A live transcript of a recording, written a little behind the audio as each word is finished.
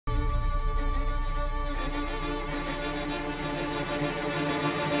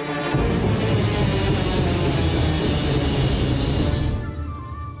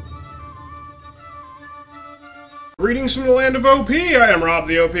Greetings from the land of OP. I am Rob,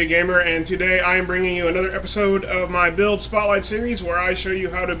 the OPGamer, and today I am bringing you another episode of my Build Spotlight series where I show you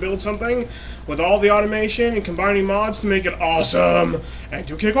how to build something with all the automation and combining mods to make it awesome and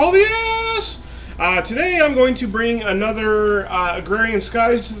to kick all the ass. Today I'm going to bring another Agrarian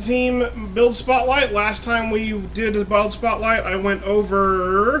Skies-themed Build Spotlight. Last time we did a Build Spotlight, I went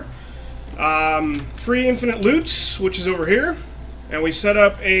over free infinite loots, which is over here. And we set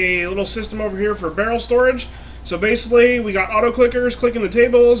up a little system over here for barrel storage. So basically, we got auto-clickers clicking the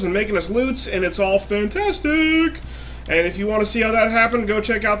tables and making us loots, and it's all fantastic! And if you want to see how that happened, go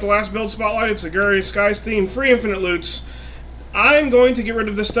check out the last Build Spotlight. It's Agrarian Skies-themed free infinite loots. I'm going to get rid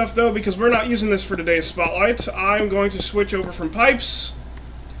of this stuff, though, because we're not using this for today's Spotlight. I'm going to switch over from pipes.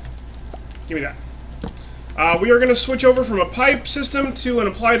 Give me that. We are going to switch over from a pipe system to an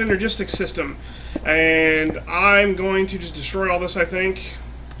Applied Energistics system. And I'm going to just destroy all this, I think.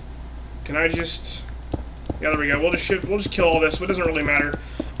 Can I just... Yeah, there we go. We'll just kill all this, but it doesn't really matter.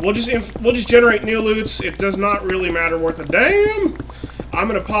 We'll just generate new loots. It does not really matter worth a damn. I'm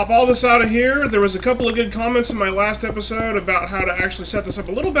going to pop all this out of here. There was a couple of good comments in my last episode about how to actually set this up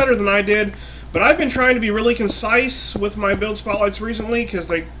a little better than I did. But I've been trying to be really concise with my build spotlights recently because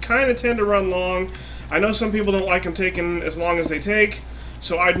they kind of tend to run long. I know some people don't like them taking as long as they take.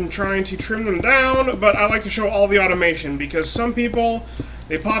 So I'm trying to trim them down, but I like to show all the automation because some people,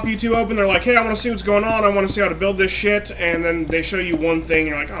 they pop YouTube open, they're like, hey, I want to see what's going on, I want to see how to build this shit, and then they show you one thing, and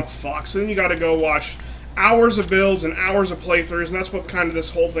you're like, oh, fuck. So then you got to go watch hours of builds and hours of playthroughs, and that's what kind of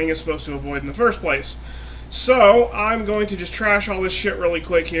this whole thing is supposed to avoid in the first place. So I'm going to just trash all this shit really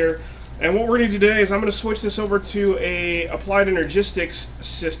quick here, and what we're going to do today is I'm going to switch this over to a Applied Energistics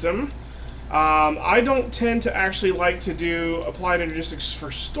system. I don't tend to actually like to do Applied Energistics for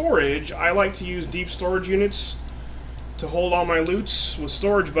storage. I like to use deep storage units to hold all my loots with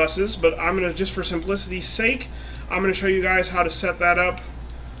storage buses, but I'm going to, just for simplicity's sake, I'm going to show you guys how to set that up.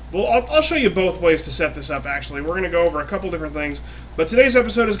 Well, I'll show you both ways to set this up, actually. We're going to go over a couple different things, but today's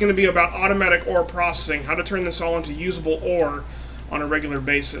episode is going to be about automatic ore processing, how to turn this all into usable ore on a regular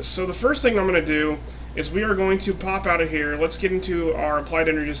basis. So the first thing I'm going to do is we are going to pop out of here. Let's get into our Applied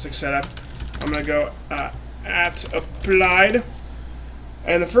Energistics setup. I'm going to go at Applied.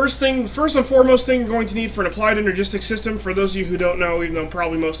 And the first and foremost thing you're going to need for an Applied Energistics system, for those of you who don't know, even though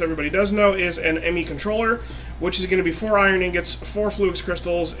probably most everybody does know, is an ME controller, which is going to be 4 iron ingots, 4 fluix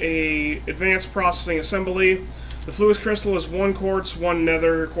crystals, a advanced processing assembly. The fluix crystal is 1 quartz, 1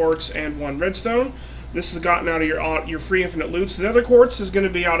 nether quartz, and 1 redstone. This is gotten out of your free infinite loots. The nether quartz is going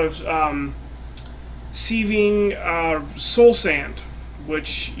to be out of sieving soul sand,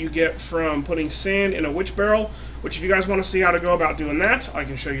 which you get from putting sand in a witch barrel, which if you guys want to see how to go about doing that, I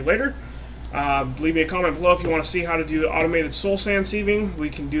can show you later. Leave me a comment below if you want to see how to do automated soul sand sieving.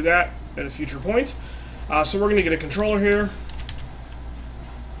 We can do that at a future point. So we're going to get a controller here.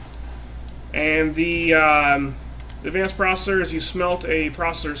 And the advanced processor is you smelt a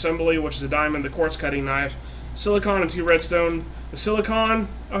processor assembly, which is a diamond, the quartz cutting knife, silicon, and 2 redstone. The silicon,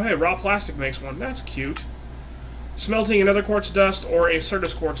 oh hey, raw plastic makes one. That's cute. Smelting another quartz dust or a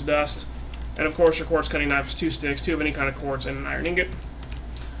Certus quartz dust, and of course your quartz cutting knife is 2 sticks, 2 of any kind of quartz, and an iron ingot.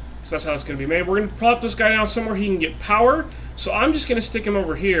 So that's how it's going to be made. We're going to plop this guy down somewhere he can get power. So I'm just going to stick him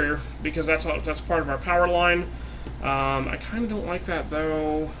over here because that's part of our power line. I kind of don't like that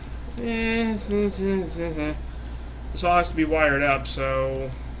though. This all has to be wired up.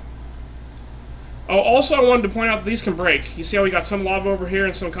 So. Oh, also I wanted to point out that these can break. You see how we got some lava over here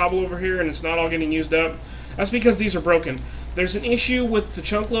and some cobble over here, and it's not all getting used up? That's because these are broken. There's an issue with the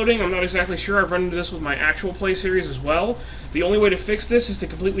chunk loading. I'm not exactly sure. I've run into this with my actual play series as well. The only way to fix this is to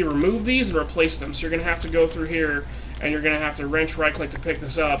completely remove these and replace them. So you're going to have to go through here, and you're going to have to wrench right-click to pick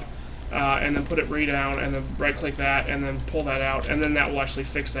this up, and then put it down, and then right-click that, and then pull that out, and then that will actually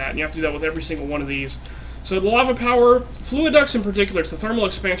fix that. And you have to do that with every single one of these. So the lava power, fluiducts in particular, it's the thermal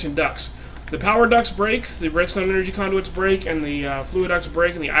expansion ducts. The power ducts break, the redstone energy conduits break, and the fluiducts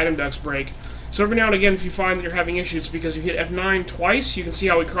break, and the item ducts break. So every now and again, if you find that you're having issues because you hit F9 twice, you can see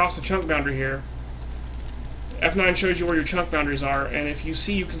how we cross the chunk boundary here. F9 shows you where your chunk boundaries are, and if you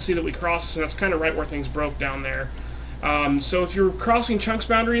see, you can see that we cross, and that's kind of right where things broke down there. So if you're crossing chunks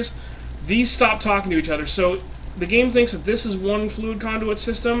boundaries, these stop talking to each other. So the game thinks that this is one fluid conduit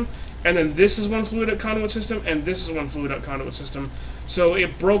system, and then this is one fluid conduit system, and this is one fluid conduit system. So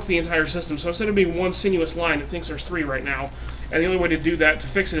it broke the entire system. So instead of being one sinuous line, it thinks there's 3 right now. And the only way to do that, to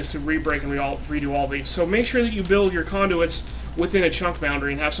fix it, is to re-break and redo all these. So make sure that you build your conduits within a chunk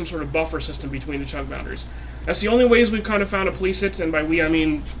boundary and have some sort of buffer system between the chunk boundaries. That's the only ways we've kind of found to police it, and by we I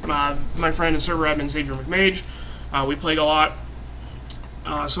mean my friend and server admin Xavier McMage. We played a lot.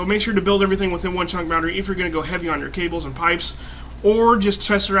 So make sure to build everything within one chunk boundary if you're going to go heavy on your cables and pipes, or just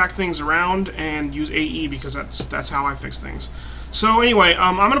tesseract things around and use AE, because that's how I fix things. So anyway,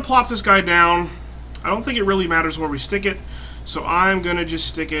 I'm going to plop this guy down. I don't think it really matters where we stick it, so I'm going to just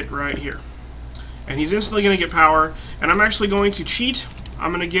stick it right here. And he's instantly going to get power, and I'm actually going to cheat.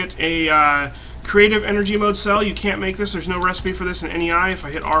 I'm going to get a creative energy mode cell. You can't make this. There's no recipe for this in NEI. If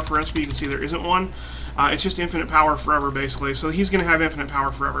I hit R for recipe, you can see there isn't one. It's just infinite power forever, basically. So he's going to have infinite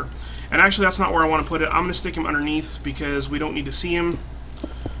power forever. And actually, that's not where I want to put it. I'm going to stick him underneath because we don't need to see him.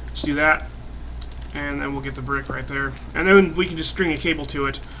 Let's do that. And then we'll get the brick right there. And then we can just string a cable to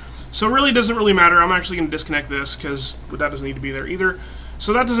it. So it really doesn't really matter. I'm actually going to disconnect this because that doesn't need to be there either.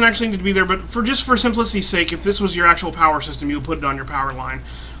 So that doesn't actually need to be there, but just for simplicity's sake, if this was your actual power system, you would put it on your power line.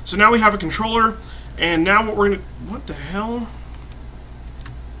 So now we have a controller, and now what we're going to... What the hell?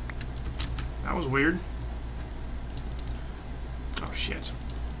 That was weird. Oh, shit.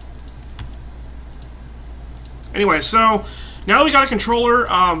 Anyway, so now that we got a controller,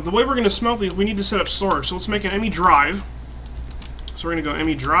 the way we're going to smelt these, we need to set up storage. So let's make an ME drive. So we're going to go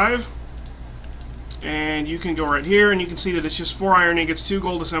ME drive. And you can go right here, and you can see that it's just 4 iron ingots, 2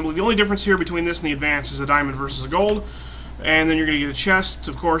 gold assembly. The only difference here between this and the advance is a diamond versus a gold. And then you're going to get a chest,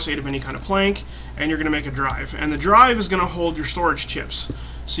 of course, 8 of any kind of plank, and you're going to make a drive. And the drive is going to hold your storage chips.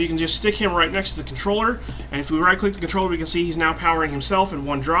 So you can just stick him right next to the controller, and if we right-click the controller, we can see he's now powering himself in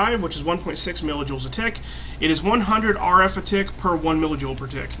one drive, which is 1.6 millijoules a tick. It is 100 RF a tick per 1 millijoule per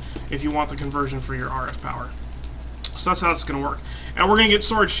tick, if you want the conversion for your RF power. So that's how it's going to work. And we're going to get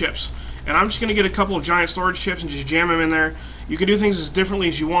storage chips. And I'm just going to get a couple of giant storage chips and just jam them in there. You can do things as differently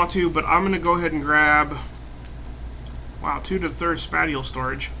as you want to, but I'm going to go ahead and grab... Wow, 2 to the 3rd spatial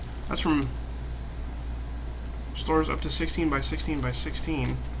storage. That's from... Stores up to 16 by 16 by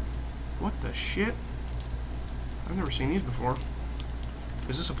 16. What the shit? I've never seen these before.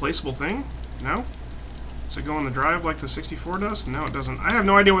 Is this a placeable thing? No? Does it go on the drive like the 64 does? No, it doesn't. I have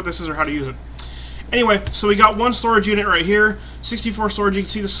no idea what this is or how to use it. Anyway, so we got one storage unit right here, 64 storage. You can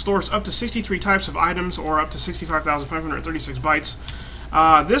see this stores up to 63 types of items, or up to 65,536 bytes.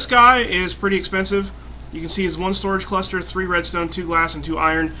 This guy is pretty expensive. You can see his one storage cluster, 3 redstone, 2 glass, and 2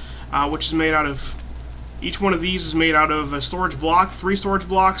 iron, which is made out of... Each one of these is made out of a storage block, 3 storage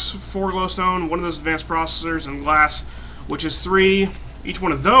blocks, 4 glowstone, 1 of those advanced processors, and glass, which is 3. Each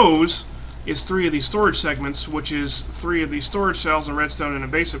one of those is 3 of these storage segments, which is 3 of these storage cells, and redstone, and a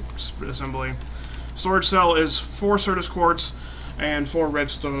basic assembly. Storage cell is 4 Certus quartz and 4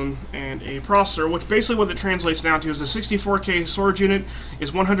 redstone and a processor, which basically what it translates down to is the 64K storage unit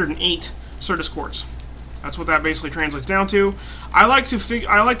is 108 Certus quartz. That's what that basically translates down to. I like to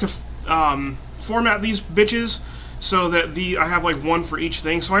format these bitches so that I have like one for each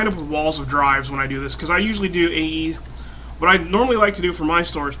thing. So I end up with walls of drives when I do this, because I usually do AE. What I normally like to do for my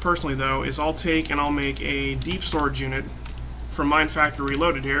storage personally, though, is I'll take and I'll make a deep storage unit from Mine Factory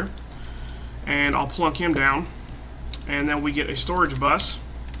Reloaded here. And I'll plunk him down, and then we get a storage bus,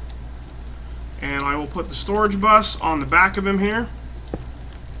 and I will put the storage bus on the back of him here.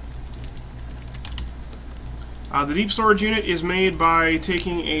 The deep storage unit is made by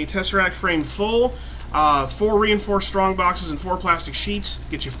taking a tesseract frame full, 4 reinforced strong boxes and 4 plastic sheets.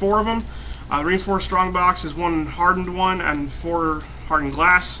 Get you 4 of them. The reinforced strong box is 1 hardened one and 4 hardened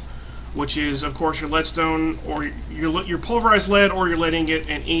glass, which is of course your leadstone or your pulverized lead or your lead ingot,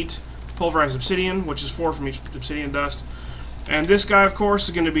 and 8 pulverized obsidian, which is 4 from each obsidian dust. And this guy, of course,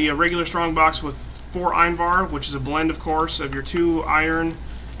 is going to be a regular strong box with 4 Einvar, which is a blend, of course, of your 2 iron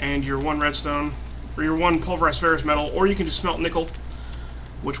and your 1 redstone, or your 1 pulverized ferrous metal, or you can just smelt nickel,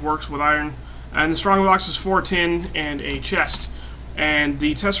 which works with iron. And the strong box is 4 tin and a chest. And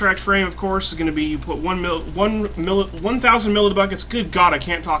the tesseract frame, of course, is going to be you put 1,000 millibuckets. Good God, I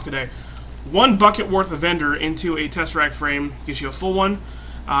can't talk today. 1 bucket worth of ender into a tesseract frame gives you a full one.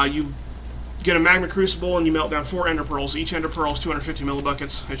 You get a magma crucible and you melt down 4 ender pearls. Each ender pearl is 250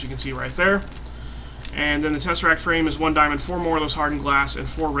 millibuckets, as you can see right there. And then the tesseract frame is 1 diamond, 4 more of those hardened glass, and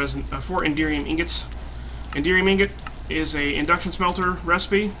 4 enderium ingots. Enderium ingot is a induction smelter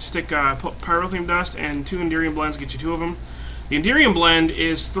recipe. Stick pyrothenium dust and 2 enderium blends, get you 2 of them. The enderium blend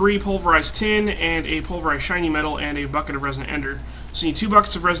is 3 pulverized tin and a pulverized shiny metal and a bucket of resonant ender. So you need 2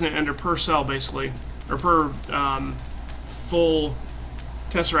 buckets of resonant ender per cell, basically, or per full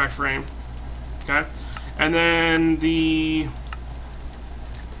tesseract frame. Okay, and then the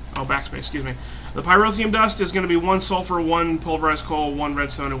backspace, excuse me. The pyrothenium dust is going to be 1 sulfur, 1 pulverized coal, 1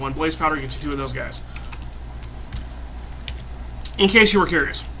 redstone, and 1 blaze powder. Get you 2 of those guys, in case you were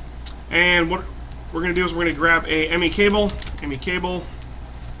curious. And what we're going to do is we're going to grab a ME cable,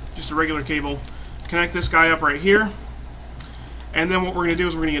 just a regular cable, connect this guy up right here, And then what we're going to do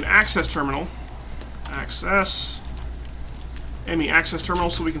is we're going to get an access terminal. Access. ME access terminal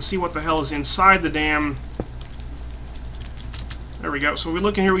so we can see what the hell is inside the damn... There we go. So we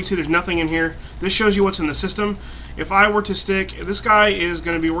look in here, we can see there's nothing in here. This shows you what's in the system. If I were to stick... This guy is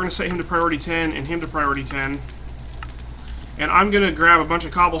going to be... We're going to set him to priority 10 and him to priority 10. And I'm going to grab a bunch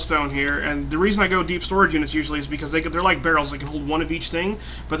of cobblestone here. And the reason I go deep storage units usually is because they're like barrels. They can hold one of each thing,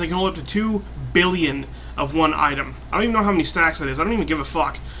 but they can hold up to 2 billion of one item. I don't even know how many stacks that is. I don't even give a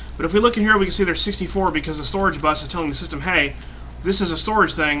fuck. But if we look in here, we can see there's 64 because the storage bus is telling the system, hey, this is a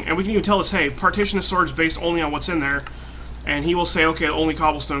storage thing. And we can even tell us, hey, partition the storage based only on what's in there. And he will say, okay, only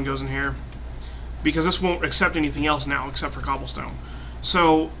cobblestone goes in here. Because this won't accept anything else now except for cobblestone.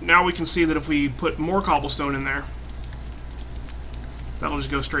 So now we can see that if we put more cobblestone in there, that'll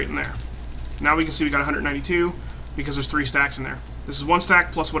just go straight in there. Now we can see we got 192 because there's 3 stacks in there. This is 1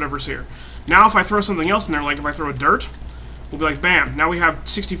 stack plus whatever's here. Now if I throw something else in there, like if I throw a dirt, we'll be like, bam, now we have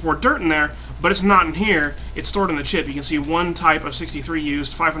 64 dirt in there, but it's not in here. It's stored in the chip. You can see 1 type of 63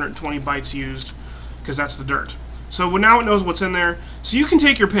 used, 520 bytes used, because that's the dirt. So now it knows what's in there. So you can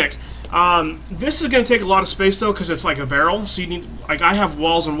take your pick. This is going to take a lot of space though, because it's like a barrel. So you need, like, I have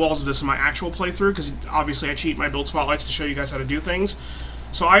walls and walls of this in my actual playthrough, because obviously I cheat my build spotlights to show you guys how to do things.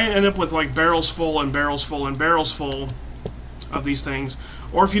 So I end up with like barrels full and barrels full and barrels full of these things.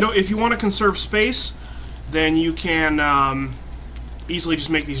 Or if you want to conserve space, then you can easily just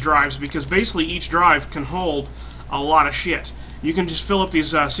make these drives, because basically each drive can hold a lot of shit. You can just fill up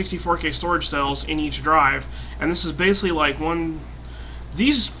these 64K storage cells in each drive, and this is basically like one...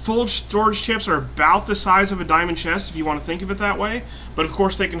 These full storage chips are about the size of a diamond chest, if you want to think of it that way, but of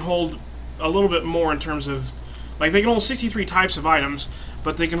course they can hold a little bit more in terms of... Like, they can hold 63 types of items,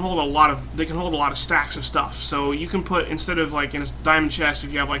 but they can hold a lot of stacks of stuff. So you can put, instead of like in a diamond chest,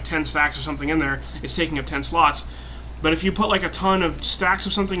 if you have like 10 stacks or something in there, it's taking up 10 slots. But if you put like a ton of stacks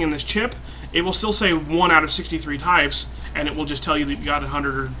of something in this chip, it will still say 1 out of 63 types, and it will just tell you that you got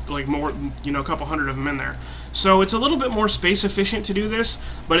 100 or like more, you know, a couple hundred of them in there. So it's a little bit more space efficient to do this,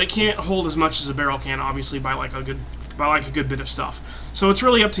 but it can't hold as much as a barrel can, obviously, by like a good bit of stuff. So it's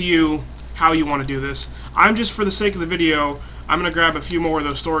really up to you how you want to do this. I'm just, for the sake of the video, I'm going to grab a few more of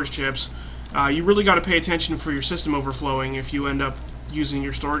those storage chips. You really got to pay attention for your system overflowing if you end up using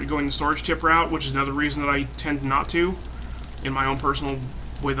your storage, going the storage chip route, which is another reason that I tend not to, in my own personal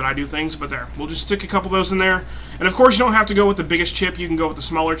way that I do things. But there, we'll just stick a couple of those in there. And of course, you don't have to go with the biggest chip. You can go with the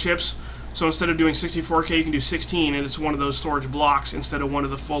smaller chips. So instead of doing 64K, you can do 16, and it's one of those storage blocks instead of one of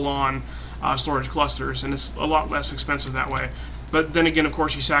the full-on storage clusters, and it's a lot less expensive that way. But then again, of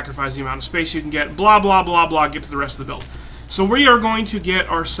course, you sacrifice the amount of space you can get, blah, blah, blah, blah, get to the rest of the build. So we are going to get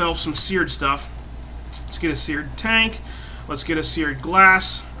ourselves some seared stuff. Let's get a seared tank. Let's get a seared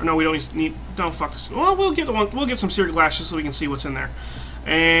glass. Or no, we don't need... Don't fuck this. Well, we'll get some seared glass just so we can see what's in there.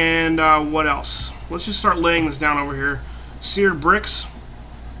 And what else? Let's just start laying this down over here. Seared bricks.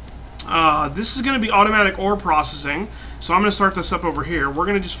 This is going to be automatic ore processing. So I'm going to start this up over here. We're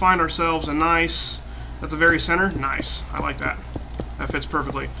going to just find ourselves a nice... At the very center? Nice. I like that. That fits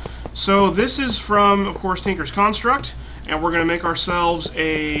perfectly. So this is from, of course, Tinker's Construct. And we're going to make ourselves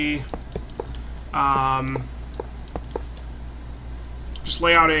a... just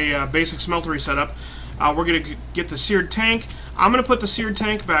lay out a basic smeltery setup. We're going to get the seared tank. I'm going to put the seared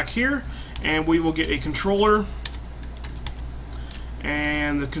tank back here. And we will get a controller.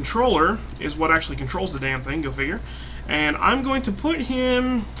 And the controller is what actually controls the damn thing, go figure. And I'm going to put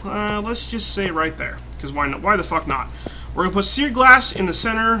him, let's just say right there. Because why not? Why the fuck not? We're going to put seared glass in the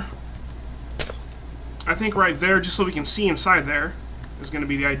center. I think right there, just so we can see inside there, is going to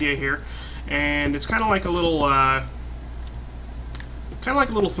be the idea here. And it's kind of like a little,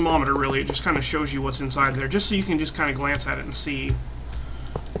 thermometer, really. It just kind of shows you what's inside there, just so you can just kind of glance at it and see.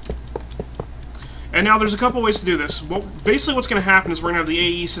 And now there's a couple ways to do this. Basically what's going to happen is we're going to have the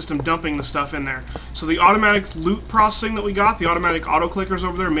AE system dumping the stuff in there. So the automatic loot processing that we got, the automatic auto clickers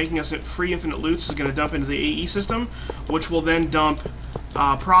over there making us at free infinite loots, is going to dump into the AE system, which will then dump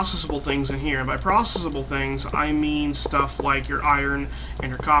processable things in here. And by processable things, I mean stuff like your iron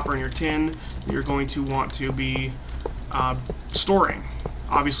and your copper and your tin that you're going to want to be storing.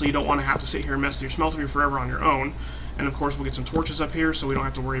 Obviously you don't want to have to sit here and mess with your smeltery forever on your own. And of course we'll get some torches up here so we don't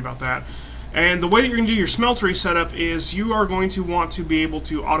have to worry about that. And the way that you're going to do your smeltery setup is you are going to want to be able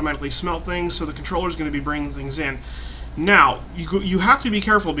to automatically smelt things, so the controller is going to be bringing things in. Now, you have to be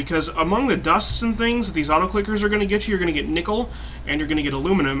careful, because among the dusts and things that these auto-clickers are going to get you, you're going to get nickel and you're going to get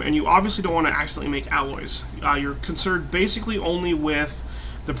aluminum, and you obviously don't want to accidentally make alloys. You're concerned basically only with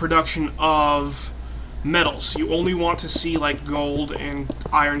the production of metals. You only want to see like gold and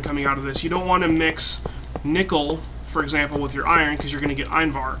iron coming out of this. You don't want to mix nickel for example, with your iron, because you're going to get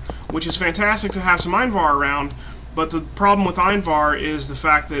Einvar, which is fantastic to have some Einvar around. But the problem with Einvar is the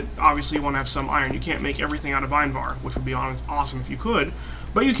fact that obviously you want to have some iron. You can't make everything out of Einvar, which would be awesome if you could,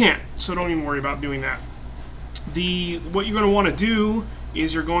 but you can't, so don't even worry about doing that. What you're going to want to do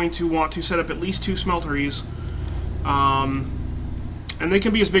is you're going to want to set up at least 2 smelteries, and they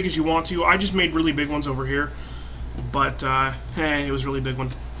can be as big as you want to. I just made really big ones over here, but hey, it was a really big one.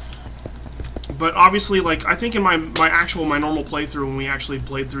 But obviously, like, I think in my normal playthrough, when we actually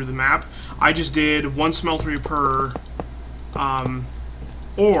played through the map, I just did 1 smeltery per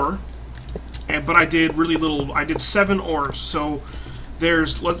ore, but I did really little. I did 7 ores. So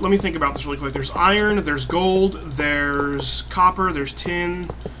there's, let me think about this really quick. There's iron, there's gold, there's copper, there's tin,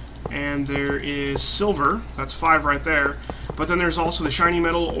 and there is silver. That's 5 right there. But then there's also the shiny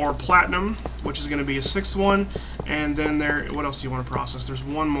metal or platinum, which is going to be a 6th one. And then what else do you want to process? There's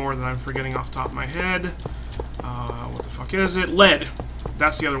one more that I'm forgetting off the top of my head. What the fuck is it? Lead.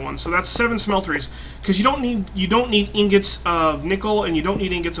 That's the other one. So that's 7 smelteries, because you don't need ingots of nickel and you don't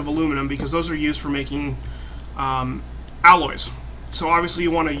need ingots of aluminum, because those are used for making alloys. So obviously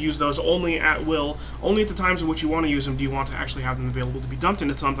you want to use those only at will. Only at the times in which you want to use them do you want to actually have them available to be dumped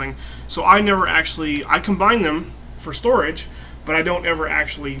into something. So I combine them for storage, but I don't ever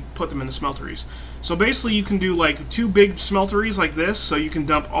actually put them in the smelteries. So basically you can do like 2 big smelteries like this, so you can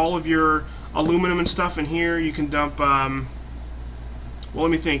dump all of your aluminum and stuff in here. You can dump, well,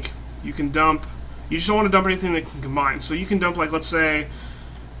 let me think. You just don't want to dump anything that can combine. So you can dump, like, let's say,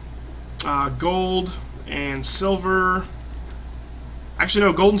 gold and silver. Actually,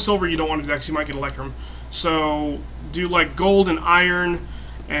 no, gold and silver you don't want to do that because you might get electrum. So do like gold and iron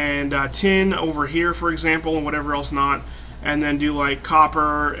and tin over here, for example, and whatever else not. And then do like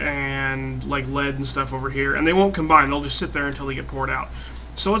copper and like lead and stuff over here. And they won't combine. They'll just sit there until they get poured out.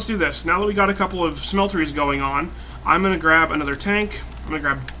 So let's do this. Now that we got a couple of smelteries going on, I'm going to grab another tank. I'm going to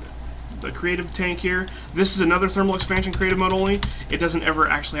grab the creative tank here. This is another thermal expansion creative mode only. It doesn't ever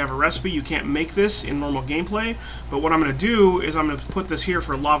actually have a recipe. You can't make this in normal gameplay. But what I'm going to do is I'm going to put this here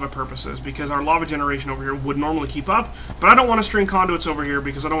for lava purposes, because our lava generation over here would normally keep up. But I don't want to string conduits over here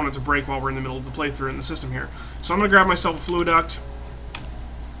because I don't want it to break while we're in the middle of the playthrough in the system here. So I'm going to grab myself a fluiduct.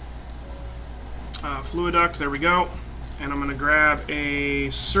 Fluiduct, there we go. And I'm going to grab a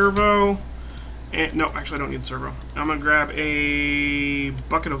servo. And, no, actually I don't need the servo. I'm going to grab a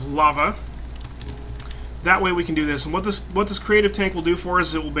bucket of lava. That way we can do this. And what this creative tank will do for us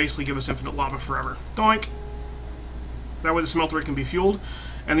is it will basically give us infinite lava forever. Doink! That way the smelter can be fueled.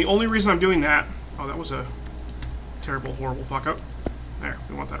 And the only reason I'm doing that... Oh, that was a terrible, horrible fuck-up. There,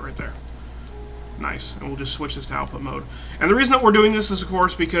 we want that right there. Nice. And we'll just switch this to output mode. And the reason that we're doing this is, of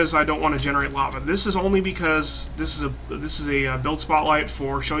course, because I don't want to generate lava. This is only because this is a build spotlight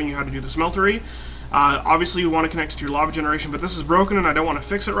for showing you how to do the smeltery. Obviously, you want to connect it to your lava generation, but this is broken and I don't want to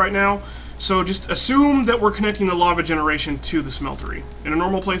fix it right now. So just assume that we're connecting the lava generation to the smeltery. In a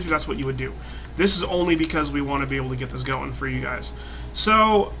normal playthrough, that's what you would do. This is only because we want to be able to get this going for you guys.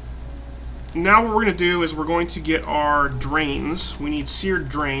 So now what we're going to do is we're going to get our drains. We need seared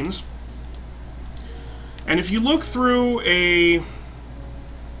drains. And if you look through a...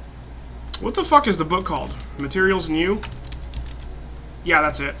 What the fuck is the book called? Materials and You? Yeah,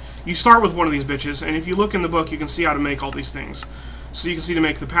 that's it. You start with one of these bitches, and if you look in the book, you can see how to make all these things. So you can see to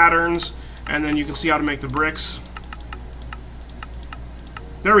make the patterns, and then you can see how to make the bricks.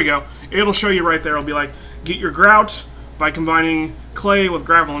 There we go. It'll show you right there. It'll be like, get your grout by combining clay with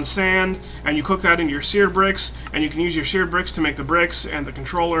gravel and sand, and you cook that into your seared bricks, and you can use your seared bricks to make the bricks and the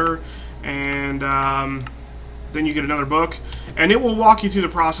controller, and then you get another book, and it will walk you through the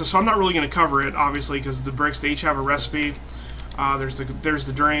process. So I'm not really going to cover it, obviously, because the bricks, they each have a recipe. There's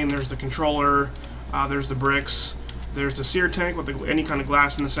the drain, there's the controller, there's the bricks, there's the seared tank with any kind of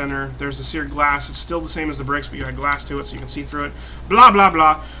glass in the center, there's the seared glass. It's still the same as the bricks, but you add glass to it so you can see through it. Blah, blah,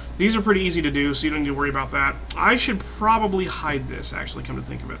 blah. These are pretty easy to do, so you don't need to worry about that. I should probably hide this, actually, come to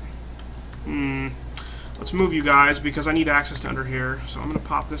think of it. Let's move you guys, because I need access to under here. So I'm going to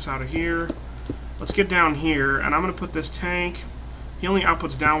pop this out of here. Let's get down here, and I'm going to put this tank. He only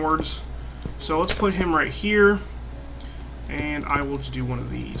outputs downwards. So let's put him right here. And I will just do one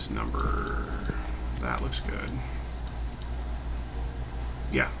of these number. That looks good.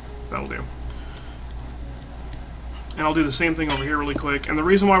 Yeah, that'll do. And I'll do the same thing over here really quick. And the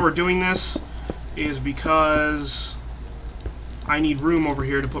reason why we're doing this is because I need room over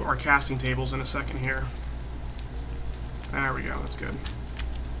here to put our casting tables in a second here. There we go, that's good.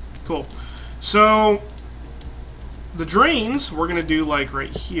 Cool. So, the drains, we're going to do like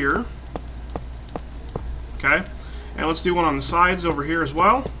right here. Okay. And let's do one on the sides over here as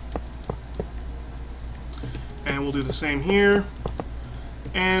well. And And we'll do the same here.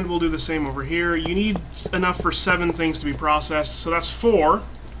 And we'll do the same over here. You need enough for 7 things to be processed. So that's 4.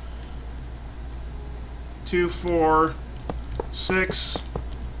 2, 4, 6.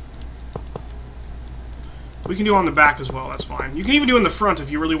 We can do on the back as well, that's fine. You can even do in the front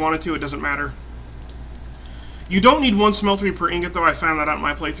if you really wanted to, it doesn't matter. You don't need 1 smeltery per ingot, though. I found that out in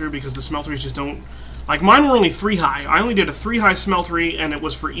my playthrough because the smelteries just don't... Like, mine were only 3 high. I only did a 3 high smeltery, and it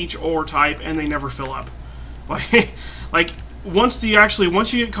was for each ore type, and they never fill up. Like once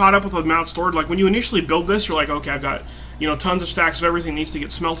you get caught up with the amount stored, like when you initially build this, you're like, okay, I've got, you know, tons of stacks of everything needs to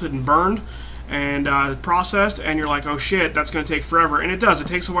get smelted and burned and processed, and you're like, oh shit, that's going to take forever. And it does. It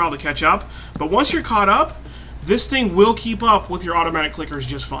takes a while to catch up. But once you're caught up, this thing will keep up with your automatic clickers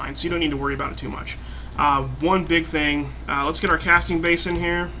just fine, so you don't need to worry about it too much. One big thing, let's get our casting base in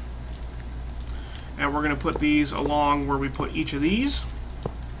here. And we're going to put these along where we put each of these.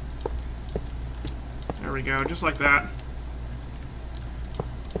 There we go, just like that.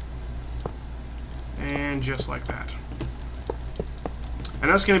 And just like that.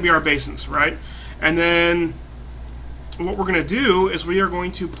 And that's going to be our basins, right? And then what we're going to do is we are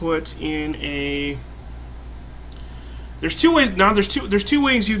going to put in a... There's 2 ways. Now there's two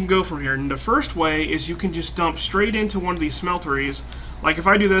ways you can go from here. And the first way is you can just dump straight into one of these smelteries. Like if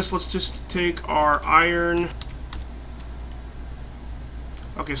I do this, let's just take our iron.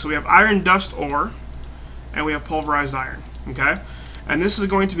 Okay, so we have iron dust ore, and we have pulverized iron. Okay, and this is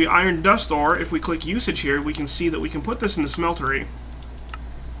going to be iron dust ore. If we click usage here, we can see that we can put this in the smeltery.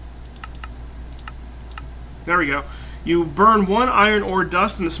 There we go. You burn 1 iron ore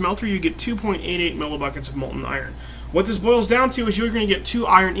dust in the smelter, you get 2.88 millibuckets of molten iron. What this boils down to is you're going to get 2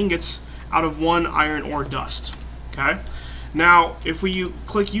 iron ingots out of 1 iron ore dust. Okay. Now, if we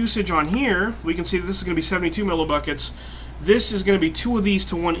click usage on here, we can see that this is going to be 72 millibuckets. This is going to be 2 of these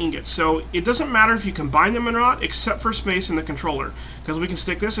to 1 ingot. So it doesn't matter if you combine them or not, except for space in the controller. Because we can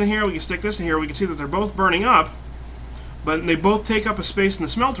stick this in here, we can stick this in here, we can see that they're both burning up, but they both take up a space in the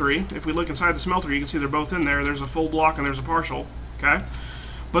smeltery. If we look inside the smeltery, you can see they're both in there. There's a full block and there's a partial. Okay?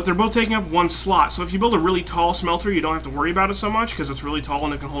 But they're both taking up 1 slot. So if you build a really tall smelter, you don't have to worry about it so much because it's really tall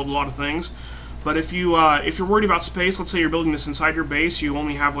and it can hold a lot of things. But if you're worried about space, let's say you're building this inside your base, you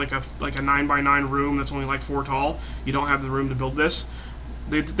only have like a 9x9 room that's only like 4 tall. You don't have the room to build this.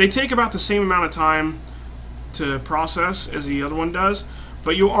 They take about the same amount of time to process as the other one does,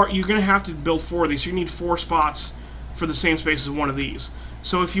 but you're going to have to build 4 of these. So you need 4 spots for the same space as one of these.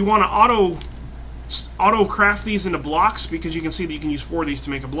 So if you want to auto craft these into blocks, because you can see that you can use 4 of these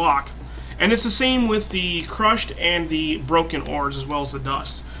to make a block. And it's the same with the crushed and the broken ores as well as the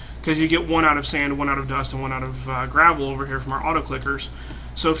dust, because you get 1 out of sand, 1 out of dust, and 1 out of gravel over here from our auto clickers.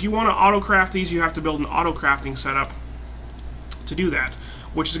 So if you want to auto craft these, you have to build an auto crafting setup to do that,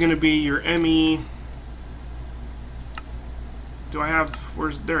 which is going to be your ME. Do I have,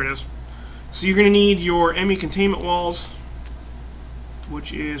 there it is. So you're going to need your ME containment walls,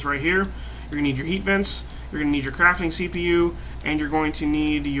 which is right here. You're going to need your heat vents, you're going to need your crafting CPU, and you're going to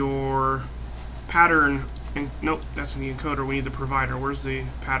need your pattern. Nope, that's the encoder. We need the provider. Where's the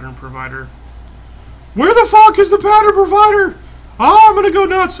pattern provider? Where the fuck is the pattern provider? Oh, I'm going to go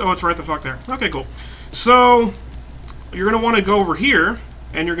nuts. Oh, it's right the fuck there. Okay, cool. So you're going to want to go over here,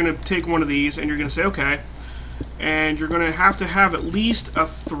 and you're going to take one of these, and you're going to say, okay, and you're going to have at least a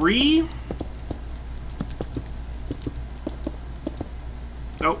 3.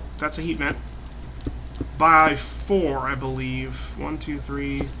 Nope, that's a heat vent. By 4, I believe. 1, 2,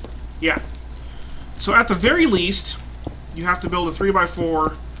 3. Yeah. So at the very least, you have to build a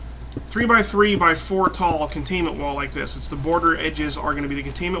 3x4, 3x3 by 4 tall containment wall like this. It's the border edges are going to be the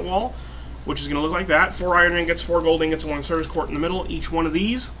containment wall, which is going to look like that. 4 iron ingots, 4 gold ingots, and 1 service quart in the middle, each one of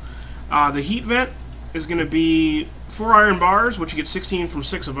these. The heat vent is going to be 4 iron bars, which you get 16 from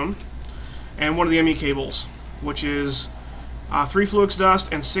 6 of them, and 1 of the ME cables, which is 3 fluiducts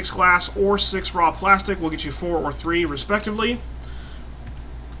dust and 6 glass or 6 raw plastic will get you 4 or 3 respectively.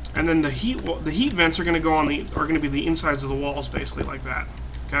 And then the heat vents are going to be the insides of the walls, basically like that.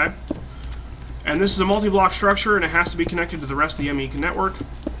 Okay. And this is a multi-block structure, and it has to be connected to the rest of the ME network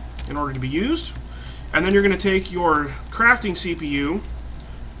in order to be used. And then you're going to take your crafting CPU,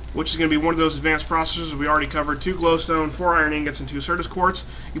 which is going to be one of those advanced processors we already covered. 2 glowstone, 4 iron ingots, and 2 Certus quartz.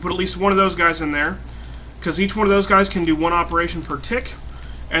 You put at least one of those guys in there, because each one of those guys can do 1 operation per tick.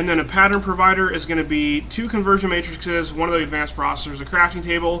 And then a pattern provider is going to be 2 conversion matrices, 1 of the advanced processors, a crafting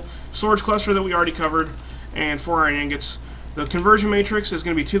table, storage cluster that we already covered, and 4 iron ingots. The conversion matrix is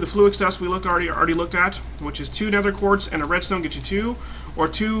going to be 2 of the fluiducts dust we already looked at, which is 2 nether quartz and a redstone get you 2, or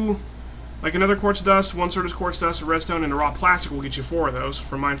 2 like another quartz dust, 1 Certus quartz dust, a redstone, and a raw plastic will get you 4 of those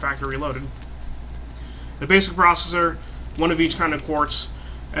from Mine Factory Reloaded. a basic processor, one of each kind of quartz,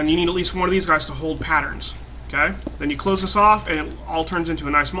 and you need at least one of these guys to hold patterns. Okay? Then you close this off, and it all turns into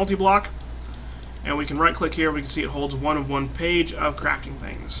a nice multi-block. And we can right-click here. We can see it holds one page of crafting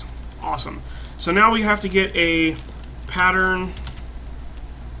things. Awesome. So now we have to get a pattern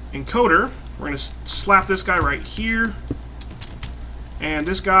encoder. We're going to slap this guy right here. And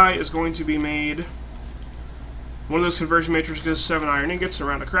this guy is going to be made one of those conversion matrices, 7 iron ingots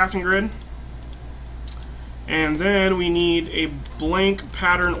around a crafting grid. And then we need a blank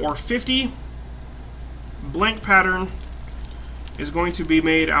pattern or 50. Blank pattern is going to be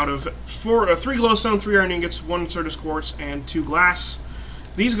made out of 3 glowstone, 3 iron ingots, 1 Certus quartz, and 2 glass.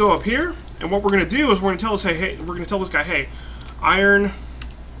 These go up here, and what we're going to do is we're going to tell this, hey, we're going to tell this guy, hey, iron,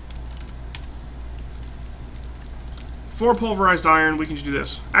 4 pulverized iron. We can just do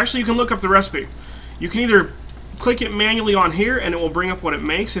this. Actually, you can look up the recipe. You can either click it manually on here, and it will bring up what it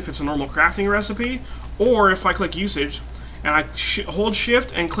makes if it's a normal crafting recipe, or if I click usage and I hold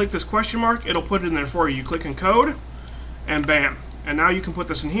shift and click this question mark, it'll put it in there for you. You click encode, and bam. And now you can put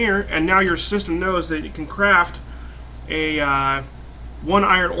this in here, and now your system knows that it can craft a 1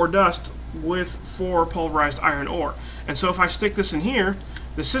 iron ore dust with 4 pulverized iron ore. And so if I stick this in here,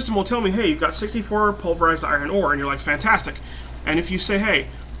 the system will tell me, hey, you've got 64 pulverized iron ore, and you're like, fantastic. And if you say, hey,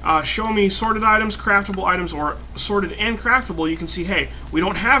 show me sorted items, craftable items, or sorted and craftable, you can see, hey, we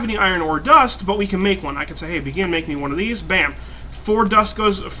don't have any iron ore dust, but we can make one. I can say, hey, begin, make me one of these. Bam. 4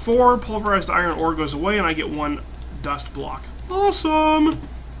 pulverized iron ore goes away, and I get 1 dust block. Awesome!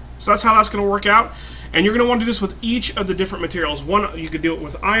 So that's how that's going to work out. And you're going to want to do this with each of the different materials. One, you could do it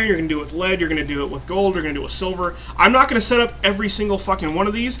with iron, you're going to do it with lead, you're going to do it with gold, you're going to do it with silver. I'm not going to set up every single fucking one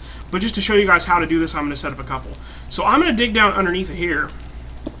of these, but just to show you guys how to do this, I'm going to set up a couple. So I'm going to dig down underneath it here.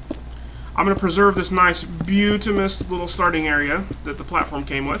 I'm going to preserve this nice, beautiful little starting area that the platform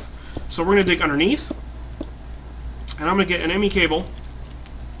came with. So we're going to dig underneath. And I'm going to get an ME cable.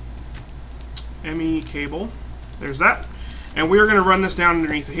 ME cable. There's that. And we are going to run this down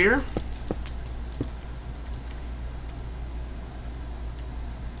underneath here.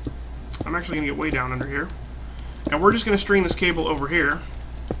 I'm actually going to get way down under here. And we're just going to string this cable over here.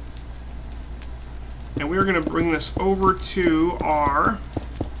 And we're going to bring this over to our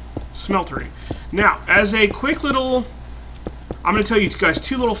smeltery. Now, as a quick little... I'm going to tell you guys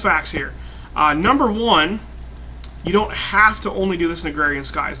 2 little facts here. Number 1, you don't have to only do this in Agrarian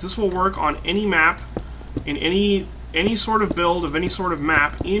Skies. This will work on any map, in any sort of build of any sort of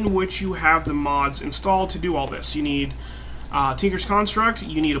map in which you have the mods installed to do all this. You need Tinker's Construct,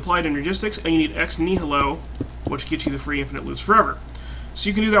 you need Applied Energistics, and you need Ex Nihilo, which gets you the free infinite loots forever. So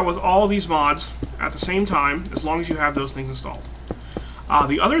you can do that with all these mods at the same time, as long as you have those things installed.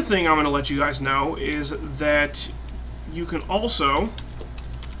 The other thing I'm going to let you guys know is that you can also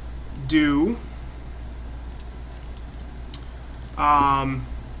do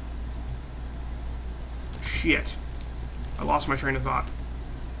shit. I lost my train of thought.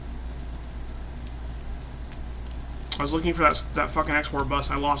 I was looking for that fucking export bus.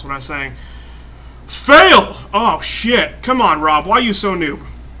 I lost what I was saying. Fail! Oh, shit. Come on, Rob. Why are you so noob?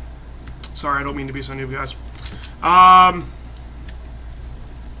 Sorry, I don't mean to be so noob, guys. Oh,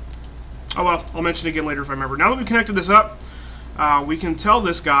 well. I'll mention it again later if I remember. Now that we've connected this up, we can tell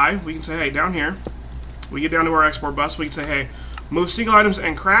this guy, we can say, hey, down here, we get down to our export bus, we can say, hey, move single items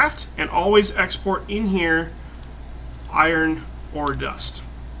and craft, and always export in here iron ore dust.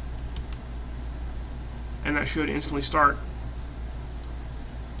 And that should instantly start.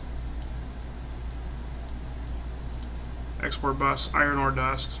 Export bus, iron ore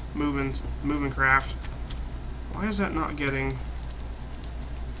dust, move and craft. Why is that not getting...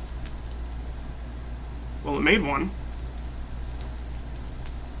 Well, it made one.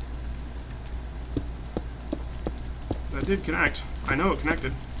 That did connect. I know it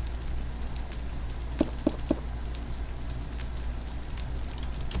connected.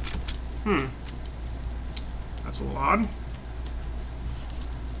 That's a little odd.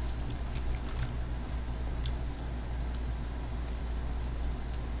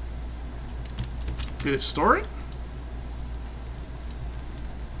 Did it store it?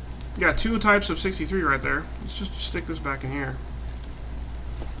 Yeah, 2 types of 63 right there. Let's just stick this back in here.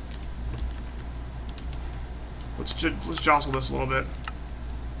 Let's jostle this a little bit.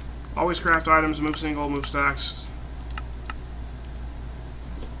 Always craft items, move single, move stacks.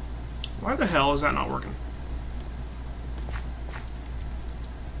 Why the hell is that not working?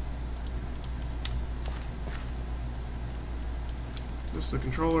 This is the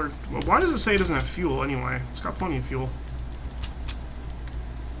controller. Well, why does it say it doesn't have fuel anyway? It's got plenty of fuel.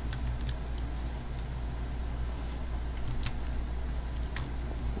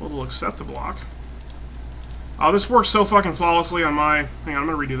 Well, it'll accept the block. Oh, this works so fucking flawlessly on my... Hang on, I'm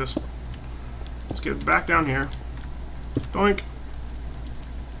going to redo this. Let's get it back down here. Doink.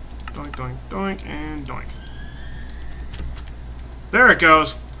 Doink, doink, doink, and doink. There it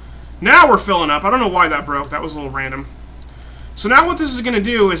goes. Now we're filling up. I don't know why that broke. That was a little random. So now what this is going to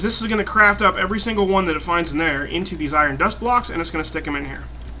do is this is going to craft up every single one that it finds in there into these iron dust blocks, and it's going to stick them in here.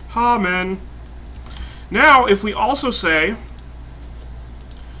 Ha, man. Now, if we also say...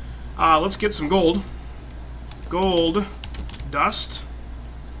 let's get some gold. Gold dust.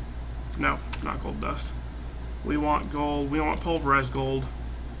 No, not gold dust. We want gold. We want pulverized gold.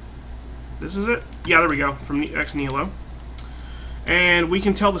 This is it? Yeah, there we go. From Ex Nihilo. And we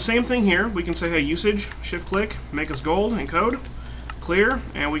can tell the same thing here. We can say, hey, usage, shift-click, make us gold, encode, clear.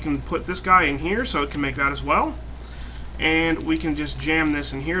 And we can put this guy in here so it can make that as well. And we can just jam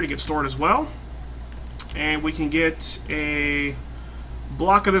this in here to get stored as well. And we can get a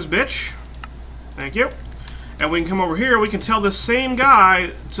block of this bitch. Thank you. And we can come over here, we can tell the same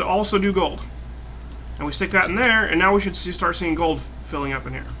guy to also do gold. And we stick that in there, and now we should start seeing gold filling up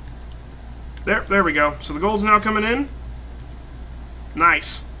in here. There we go. So the gold's now coming in.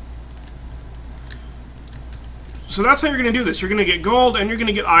 Nice. So that's how you're going to do this. You're going to get gold, and you're going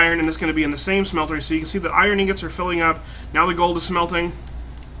to get iron, and it's going to be in the same smeltery. So you can see the iron ingots are filling up. Now the gold is smelting.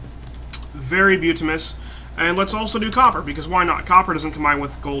 Very beautimous. And let's also do copper, because why not? Copper doesn't combine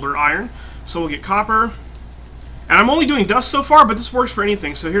with gold or iron. So we'll get copper. And I'm only doing dust so far, but this works for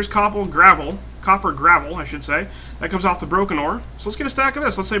anything. So here's copper gravel, I should say. That comes off the broken ore. So let's get a stack of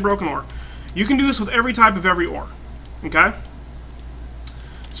this. Let's say broken ore. You can do this with every type of every ore. Okay?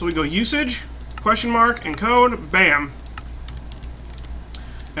 So we go usage, question mark, encode, bam.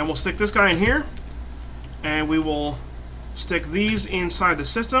 And we'll stick this guy in here. And we will stick these inside the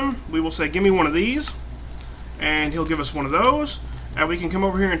system. We will say, give me one of these. And he'll give us one of those. And we can come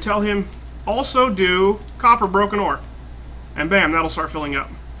over here and tell him, also do copper broken ore. And bam, that'll start filling up.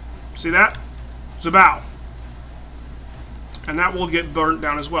 See that? Zabow. And that will get burnt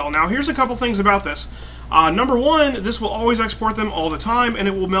down as well. Now, here's a couple things about this. Number one, this will always export them all the time, and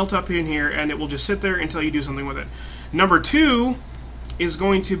it will melt up in here, and it will just sit there until you do something with it. Number two is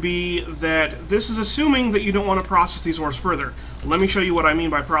going to be that this is assuming that you don't want to process these ores further. Let me show you what I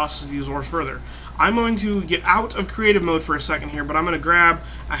mean by process these ores further. I'm going to get out of creative mode for a second here, but I'm going to grab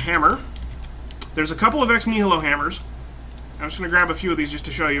a hammer. There's a couple of Ex Nihilo hammers. I'm just going to grab a few of these just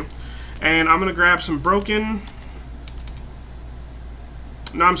to show you. And I'm going to grab some broken...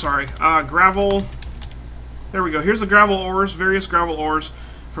 No, I'm sorry. Gravel. There we go. Here's the gravel ores, various gravel ores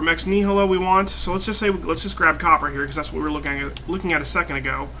from Ex Nihilo we want. So let's just say, let's just grab copper here, because that's what we were looking at a second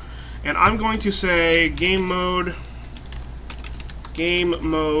ago. And I'm going to say game mode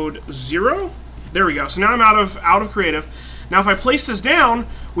 0. There we go. So now I'm out of creative. Now if I place this down,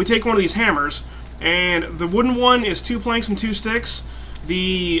 we take one of these hammers, and the wooden one is 2 planks and 2 sticks.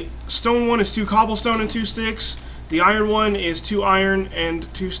 The stone one is 2 cobblestone and 2 sticks. The iron one is 2 iron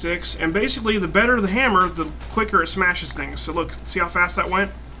and 2 sticks. And basically, the better the hammer, the quicker it smashes things. So look, see how fast that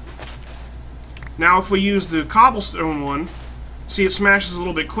went? Now if we use the cobblestone one, see it smashes a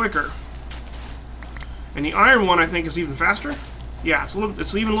little bit quicker. And the iron one, I think, is even faster. Yeah,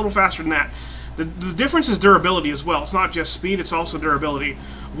 it's even a little faster than that. The difference is durability as well. It's not just speed, it's also durability.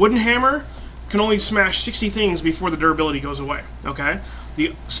 Wooden hammer can only smash 60 things before the durability goes away, okay?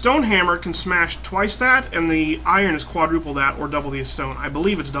 The stone hammer can smash twice that, and the iron is quadruple that, or double the stone. I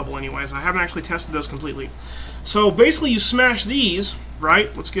believe it's double anyways. I haven't actually tested those completely. So basically you smash these,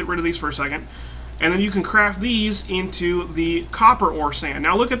 right? Let's get rid of these for a second. And then you can craft these into the copper ore sand.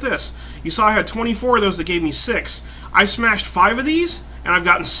 Now look at this. You saw I had 24 of those that gave me 6. I smashed 5 of these, and I've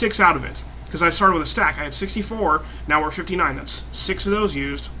gotten 6 out of it. Because I started with a stack. I had 64, now we're at 59. That's 6 of those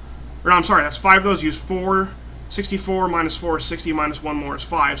used. Or no, I'm sorry, that's 5 of those used. 64 minus 4 is 60, minus 1 more is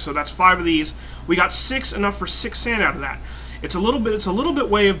 5. So that's 5 of these. We got 6, enough for 6 sand out of that. It's a little bit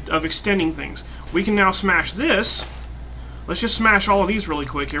way of extending things. We can now smash this. Let's just smash all of these really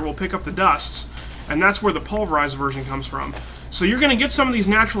quick here. We'll pick up the dusts. And that's where the pulverized version comes from. So you're going to get some of these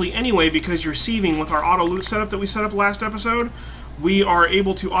naturally anyway because you're sieving with our auto loot setup that we set up last episode. We are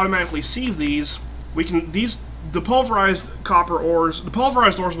able to automatically sieve these. The pulverized copper ores, the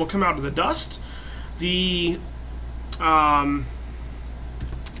pulverized ores will come out of the dust. The other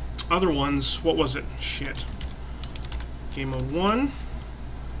ones, what was it? Shit. Game mode 1.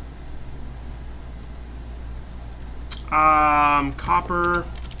 Copper.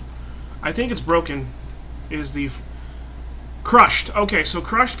 I think it's broken. Is the crushed. Okay, so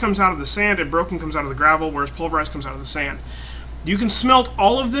crushed comes out of the sand and broken comes out of the gravel, whereas pulverized comes out of the sand. You can smelt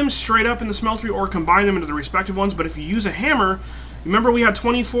all of them straight up in the smeltery or combine them into the respective ones, but if you use a hammer, remember we had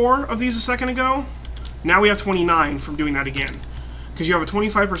 24 of these a second ago? Now we have 29 from doing that again. Because you have a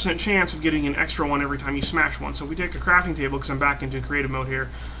 25% chance of getting an extra one every time you smash one. So if we take a crafting table, because I'm back into creative mode here,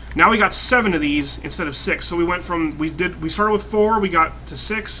 now we got 7 of these instead of 6. So we went from, we started with 4, we got to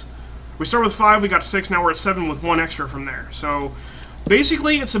 6. We started with 5, we got to 6, now we're at 7 with 1 extra from there. So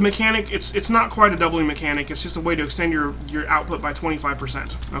basically it's a mechanic, it's not quite a doubling mechanic, it's just a way to extend your output by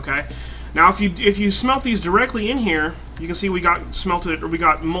 25%, okay? Now if you smelt these directly in here, you can see we got smelted, or we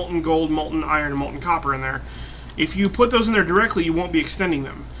got molten gold, molten iron, and molten copper in there. If you put those in there directly, you won't be extending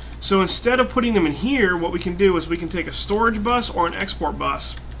them. So instead of putting them in here, what we can do is we can take a storage bus or an export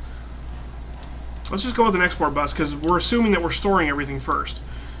bus. Let's just go with an export bus, because we're assuming that we're storing everything first.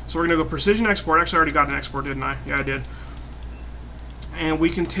 So we're going to go precision export. Actually, I already got an export, didn't I? Yeah, I did. And we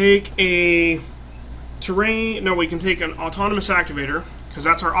can take a terrain... No, we can take an autonomous activator, because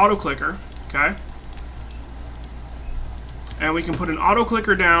that's our auto clicker, okay? And we can put an auto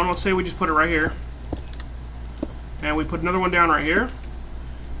clicker down. Let's say we just put it right here. And we put another one down right here.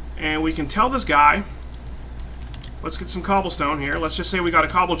 And we can tell this guy, let's get some cobblestone here. Let's just say we got a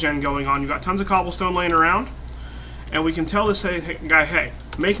cobble gen going on. You got tons of cobblestone laying around. And we can tell this guy, hey,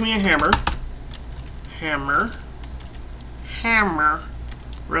 make me a hammer. Hammer. Hammer.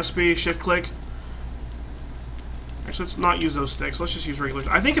 Recipe, shift click. Alright, so let's not use those sticks. Let's just use regular.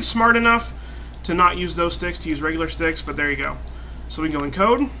 I think it's smart enough to not use those sticks, to use regular sticks, but there you go. So we can go in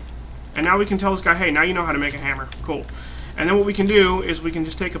code. And now we can tell this guy, hey, now you know how to make a hammer. Cool. And then what we can do is we can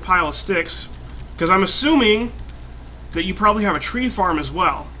just take a pile of sticks, because I'm assuming that you probably have a tree farm as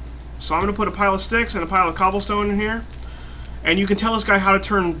well. So I'm going to put a pile of sticks and a pile of cobblestone in here. And you can tell this guy how to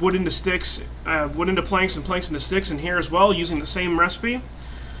turn wood into sticks, wood into planks, and planks into sticks in here as well, using the same recipe.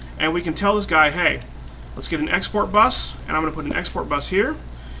 And we can tell this guy, hey, let's get an export bus, and I'm going to put an export bus here.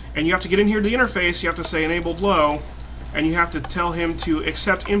 And you have to get in here to the interface, you have to say enabled low, and you have to tell him to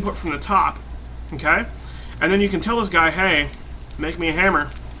accept input from the top, okay? And then you can tell this guy, hey, make me a hammer.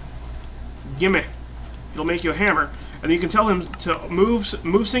 Gimme. It'll make you a hammer. And then you can tell him to move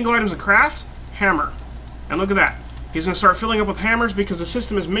single items and craft, hammer. And look at that. He's going to start filling up with hammers because the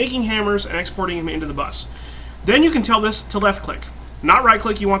system is making hammers and exporting them into the bus. Then you can tell this to left click. Not right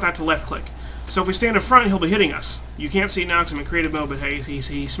click, you want that to left click. So if we stand in front, he'll be hitting us. You can't see it now because I'm in creative mode, but hey,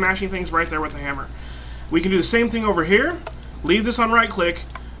 he's smashing things right there with the hammer. We can do the same thing over here. Leave this on right click.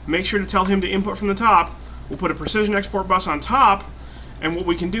 Make sure to tell him to input from the top. We'll put a precision export bus on top. And what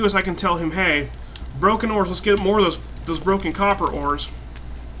we can do is I can tell him, hey, broken ores, let's get more of those broken copper ores.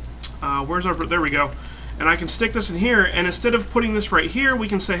 Where's our... There we go. And I can stick this in here, and instead of putting this right here, we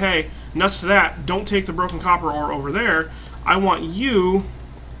can say, hey, nuts to that, don't take the broken copper ore over there. I want you...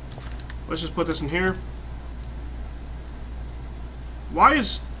 Let's just put this in here. Why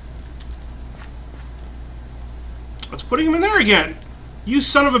is... Let's put him in there again. You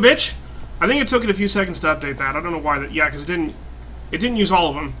son of a bitch. I think it took it a few seconds to update that. I don't know why that... Yeah, because it didn't use all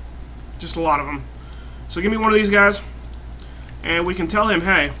of them. Just a lot of them. So give me one of these guys. And we can tell him,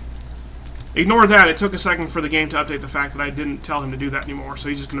 hey, ignore that. It took a second for the game to update the fact that I didn't tell him to do that anymore. So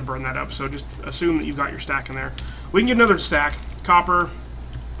he's just going to burn that up. So just assume that you've got your stack in there. We can get another stack. Copper.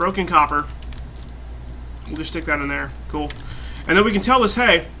 Broken copper. We'll just stick that in there. Cool. And then we can tell this,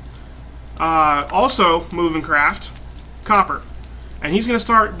 hey, also move and craft copper. And he's going to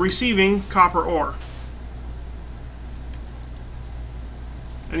start receiving copper ore.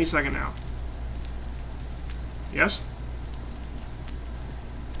 Any second now. Yes?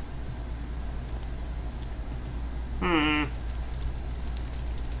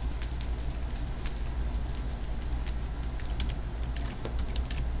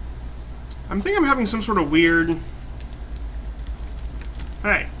 I think I'm having some sort of weird...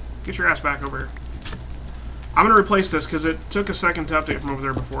 Hey, get your ass back over here. I'm going to replace this because it took a second to update from over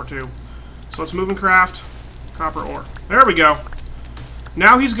there before, too. So let's move and craft copper ore. There we go.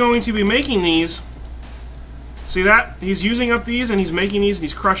 Now he's going to be making these. See that? He's using up these, and he's making these, and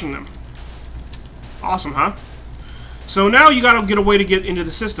he's crushing them. Awesome, huh? So now you got to get a way to get into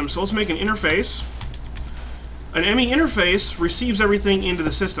the system. So let's make an interface. An ME interface receives everything into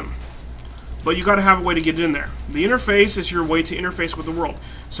the system. But you got to have a way to get it in there. The interface is your way to interface with the world.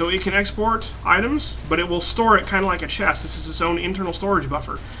 So it can export items, but it will store it kind of like a chest. This is its own internal storage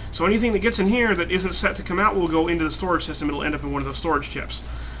buffer. So anything that gets in here that isn't set to come out will go into the storage system. It'll end up in one of those storage chips.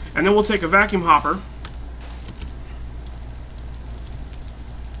 And then we'll take a vacuum hopper.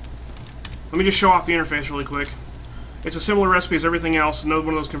 Let me just show off the interface really quick. It's a similar recipe as everything else. Another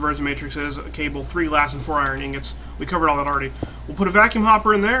one of those conversion matrices, a cable, 3 glass and 4 iron ingots. We covered all that already. We'll put a vacuum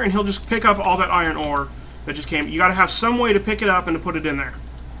hopper in there, and he'll just pick up all that iron ore that just came. You got to have some way to pick it up and to put it in there.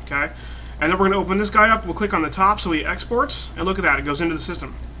 Okay? And then we're going to open this guy up. We'll click on the top so he exports. And look at that. It goes into the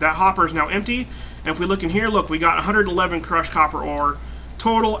system. That hopper is now empty. And if we look in here, look, we got 111 crushed copper ore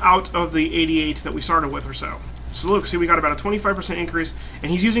total out of the 88 that we started with or so. So look, see, we got about a 25% increase.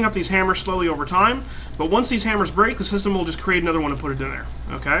 And he's using up these hammers slowly over time. But once these hammers break, the system will just create another one and put it in there.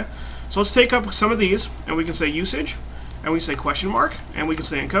 Okay? So let's take up some of these. And we can say usage. And we say question mark. And we can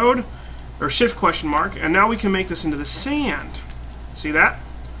say encode. Or shift question mark. And now we can make this into the sand. See that?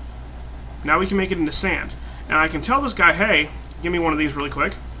 Now we can make it into sand. And I can tell this guy, hey, give me one of these really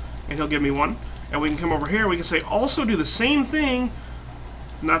quick. And he'll give me one. And we can come over here. We can say also do the same thing.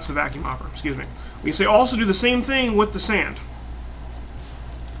 And that's the vacuum hopper. Excuse me. We can say also do the same thing with the sand.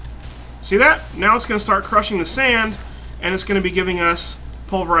 See that? Now it's going to start crushing the sand. And it's going to be giving us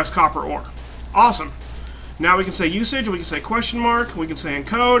pulverized copper ore. Awesome. Now we can say usage. We can say question mark. We can say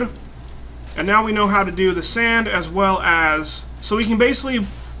encode. And now we know how to do the sand as well as... So we can basically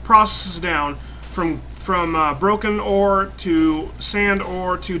process down from broken ore to sand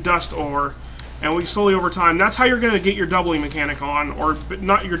ore to dust ore, and we slowly over time. That's how you're going to get your doubling mechanic on, or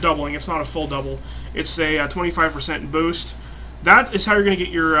not your doubling. It's not a full double. It's a 25% boost. That is how you're going to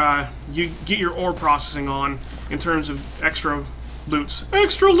get your ore processing on in terms of extra loots.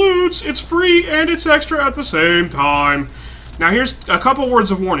 Extra loots. It's free and it's extra at the same time. Now here's a couple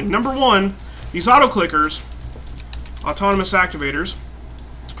words of warning. Number one, these auto clickers, autonomous activators,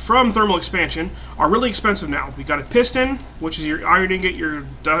 from thermal expansion are really expensive now. We got a piston, which is your iron ingot, your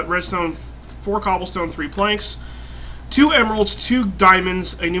redstone, 4 cobblestone, 3 planks, 2 emeralds, 2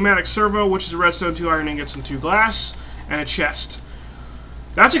 diamonds, a pneumatic servo, which is a redstone, 2 iron ingots, and 2 glass, and a chest.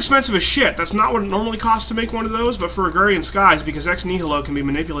 That's expensive as shit. That's not what it normally costs to make one of those, but for Agrarian Skies, because Ex Nihilo can be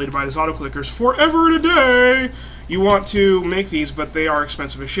manipulated by these auto clickers forever and a day, you want to make these, but they are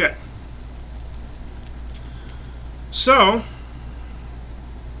expensive as shit. So,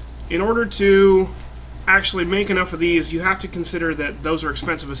 in order to actually make enough of these, you have to consider that those are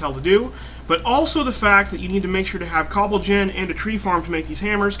expensive as hell to do, but also the fact that you need to make sure to have cobble gen and a tree farm to make these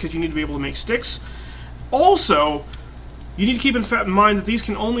hammers, because you need to be able to make sticks. Also, you need to keep in mind that these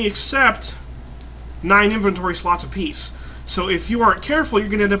can only accept 9 inventory slots apiece. So if you aren't careful, you're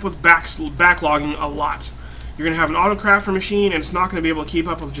going to end up with backlogging a lot. You're going to have an auto crafter machine, and it's not going to be able to keep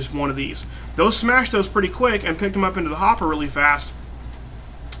up with just one of these. Those smashed those pretty quick and picked them up into the hopper really fast.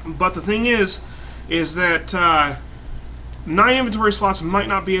 But the thing is that 9 inventory slots might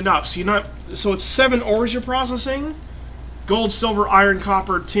not be enough. So it's 7 ores you're processing: gold, silver, iron,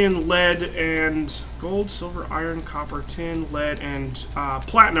 copper, tin, lead, and gold, silver, iron, copper, tin, lead, and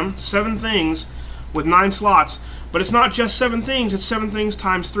platinum. 7 things with 9 slots. But it's not just 7 things; it's 7 things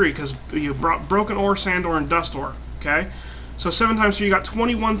times 3, because you brought broken ore, sand ore, and dust ore. Okay, so 7 times 3, you got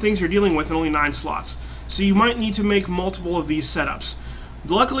 21 things you're dealing with, and only 9 slots. So you might need to make multiple of these setups.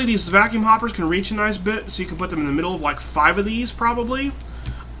 Luckily, these vacuum hoppers can reach a nice bit, so you can put them in the middle of like 5 of these, probably.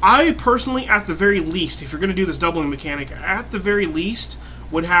 I personally, at the very least, if you're going to do this doubling mechanic, at the very least,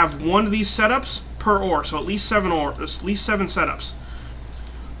 would have 1 of these setups per ore, so at least 7 setups.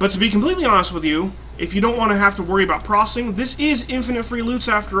 But to be completely honest with you, if you don't want to have to worry about processing, this is infinite free loots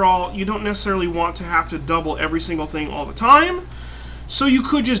after all. You don't necessarily want to have to double every single thing all the time, so you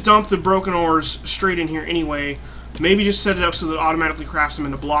could just dump the broken ores straight in here anyway. Maybe just set it up so that it automatically crafts them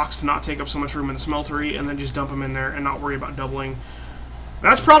into blocks to not take up so much room in the smeltery, and then just dump them in there and not worry about doubling.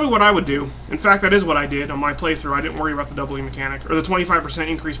 That's probably what I would do. In fact, that is what I did on my playthrough. I didn't worry about the doubling mechanic, or the 25%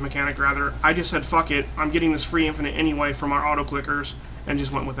 increase mechanic, rather. I just said, fuck it, I'm getting this free infinite anyway from our auto clickers, and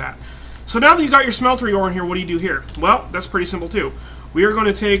just went with that. So now that you got your smeltery ore in here, what do you do here? Well, that's pretty simple too. We are going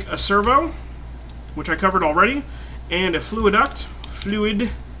to take a servo, which I covered already, and a fluiduct,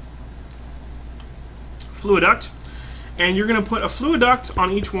 and you're going to put a fluiduct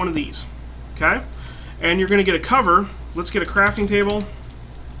on each one of these, okay? And you're going to get a cover. Let's get a crafting table,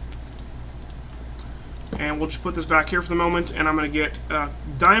 and we'll just put this back here for the moment, and I'm going to get a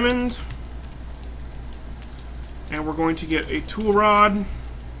diamond, and we're going to get a tool rod,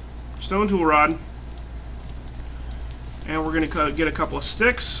 stone tool rod, and we're going to get a couple of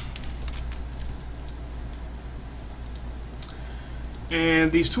sticks,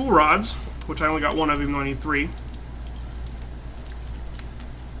 and these tool rods, which I only got 1 of, even though I need 3.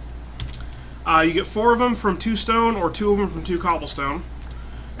 You get 4 of them from 2 stone, or 2 of them from 2 cobblestone.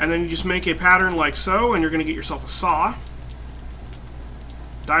 And then you just make a pattern like so, and you're going to get yourself a saw.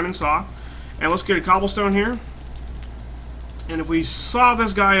 Diamond saw. And let's get a cobblestone here. And if we saw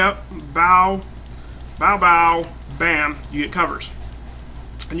this guy up, bow, bow, bow, bam, you get covers.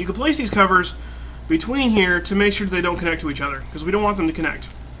 And you can place these covers between here to make sure they don't connect to each other, because we don't want them to connect.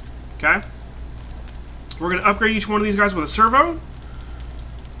 Okay? We're going to upgrade each one of these guys with a servo.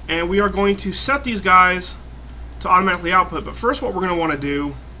 and we are going to set these guys to automatically output. But first what we're going to want to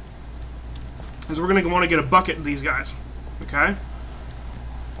do is we're going to want to get a bucket of these guys. Okay?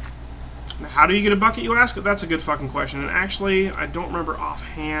 Now, how do you get a bucket, you ask? That's a good fucking question. And actually, I don't remember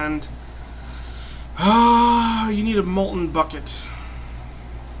offhand. You need a molten bucket.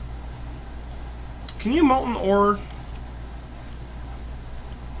 Can you molten ore?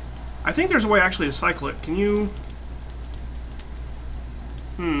 I think there's a way actually to cycle it. Can you...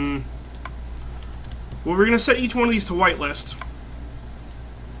 Well, we're going to set each one of these to whitelist.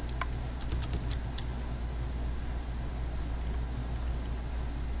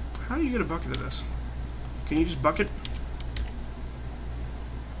 How do you get a bucket of this? Can you just bucket?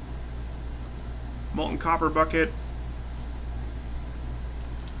 Molten copper bucket.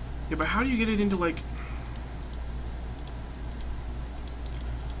 Yeah, but how do you get it into, like...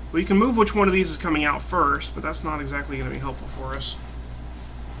 Well, you can move which one of these is coming out first, but that's not exactly going to be helpful for us.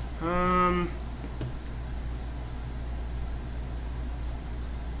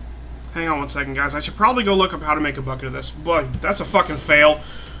 Hang on one second, guys. I should probably go look up how to make a bucket of this. But that's a fucking fail.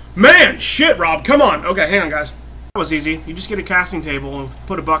 Man! Shit, Rob! Come on! Okay, hang on, guys. That was easy. You just get a casting table and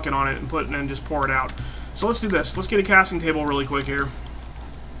put a bucket on it and just pour it out. So let's do this. Let's get a casting table really quick here.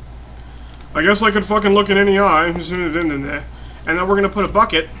 I guess I could fucking look in any eye. And then we're going to put a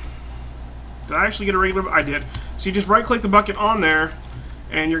bucket. Did I actually get a regular... I did. So you just right-click the bucket on there,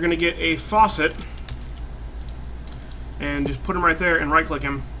 and you're going to get a faucet. And just put him right there and right-click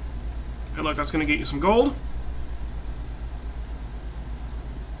him. And look, that's going to get you some gold.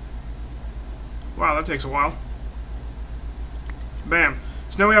 Wow, that takes a while. Bam.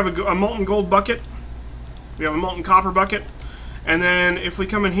 So now we have a molten gold bucket. We have a molten copper bucket. And then if we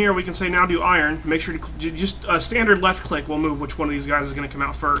come in here, we can say now do iron. Make sure to just a standard left click will move which one of these guys is going to come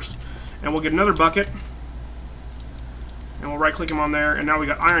out first. And we'll get another bucket. And we'll right click him on there. And now we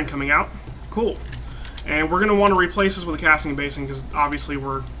got iron coming out. Cool. And we're going to want to replace this with a casting basin because obviously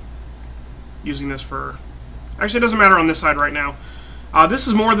we're using this for... Actually, it doesn't matter on this side right now. This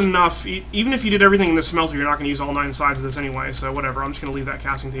is more than enough. Even if you did everything in the smelter, you're not going to use all 9 sides of this anyway, so whatever. I'm just going to leave that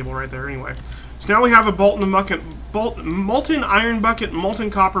casting table right there anyway. So now we have a molten iron bucket, molten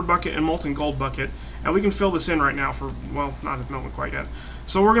copper bucket, and molten gold bucket. And we can fill this in right now for, well, not at the moment quite yet.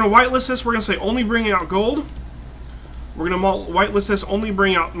 So we're going to whitelist this. We're going to say only bring out gold. We're going to whitelist this, only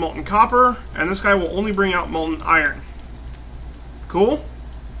bring out molten copper. And this guy will only bring out molten iron. Cool?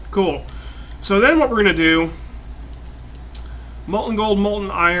 Cool. So then what we're going to do... Molten gold, molten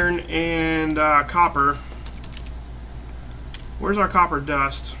iron, and copper. Where's our copper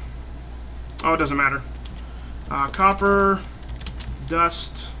dust? Oh, it doesn't matter. Copper,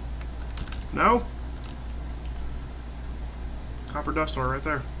 dust. No? Copper dust ore right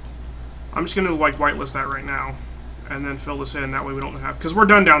there. I'm just going to like whitelist that right now. And then fill this in. That way we don't have... Because we're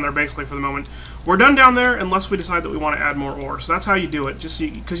done down there basically for the moment. We're done down there unless we decide that we want to add more ore. So that's how you do it. Just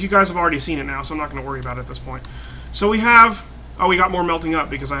because you guys have already seen it now. So I'm not going to worry about it at this point. So we have... Oh, we got more melting up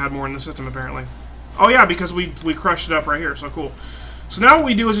because I had more in the system, apparently. Oh, yeah, because we crushed it up right here, so cool. So now what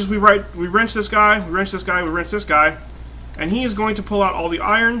we do is just we wrench this guy, we wrench this guy, we wrench this guy, and he is going to pull out all the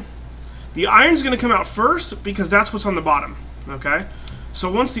iron. The iron's going to come out first because that's what's on the bottom, okay?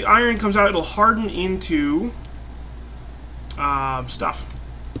 So once the iron comes out, it'll harden into stuff.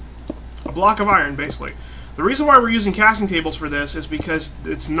 A block of iron, basically. The reason why we're using casting tables for this is because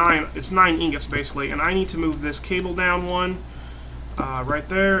it's 9 ingots, basically, and I need to move this cable down one. Right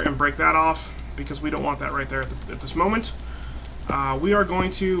there, and break that off because we don't want that right there at this moment. We are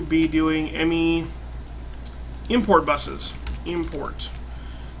going to be doing ME import buses. Import.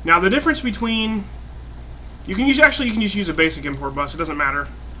 Now the difference between you can just use a basic import bus. It doesn't matter.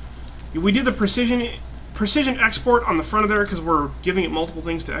 We did the precision export on the front of there because we're giving it multiple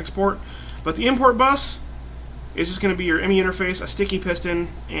things to export. But the import bus is just going to be your ME interface, a sticky piston,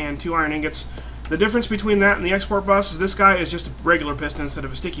 and 2 iron ingots. The difference between that and the export bus is this guy is just a regular piston instead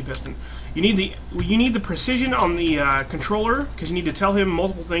of a sticky piston. You need the precision on the controller because you need to tell him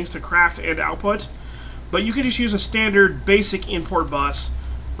multiple things to craft and output. But you could just use a standard basic import bus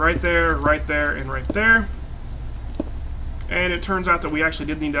right there, and right there. And it turns out that we actually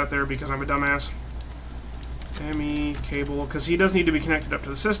did need that there because I'm a dumbass. ME cable, because he does need to be connected up to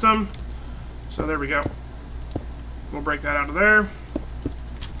the system. So there we go. We'll break that out of there.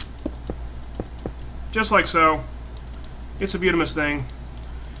 Just like so. It's a beautiful thing.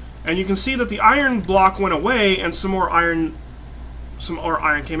 And you can see that the iron block went away and some more iron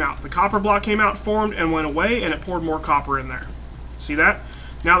came out. The copper block came out, formed, and went away, and it poured more copper in there. See that?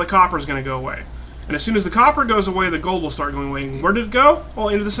 Now the copper is going to go away. And as soon as the copper goes away, the gold will start going away. And where did it go? Well,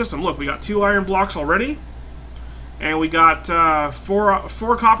 into the system. Look, we got 2 iron blocks already. And we got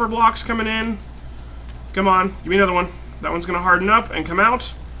four copper blocks coming in. Come on, give me another one. That one's going to harden up and come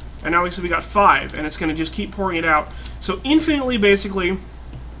out. And now we got 5, and it's going to just keep pouring it out. So infinitely, basically,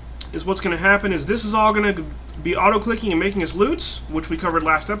 is what's going to happen is this is all going to be auto-clicking and making us loots, which we covered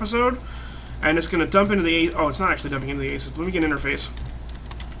last episode. And it's going to dump into the... Oh, it's not actually dumping into the aces. Let me get an interface.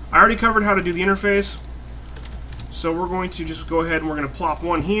 I already covered how to do the interface. So we're going to just go ahead and we're going to plop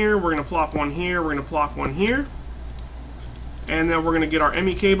one here. We're going to plop one here. We're going to plop one here. And then we're going to get our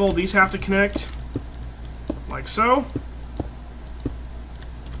ME cable. These have to connect like so.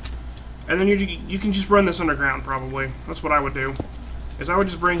 And then you can just run this underground, probably. That's what I would do. Is I would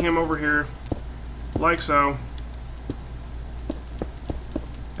just bring him over here, like so.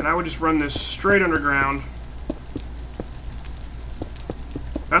 And I would just run this straight underground.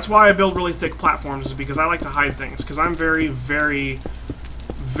 That's why I build really thick platforms, is because I like to hide things. Because I'm very, very,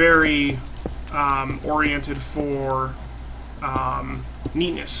 very oriented for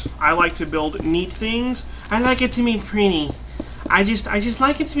neatness. I like to build neat things. I like it to be pretty. I just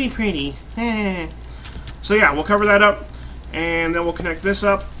like it to be pretty. So yeah, we'll cover that up, and then we'll connect this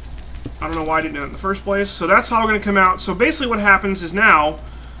up. I don't know why I didn't do it in the first place. So that's how we're going to come out. So basically what happens is now,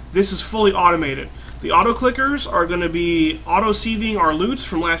 this is fully automated. The auto clickers are going to be auto-sieving our loots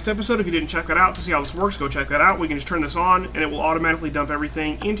from last episode. If you didn't check that out to see how this works, go check that out. We can just turn this on, and it will automatically dump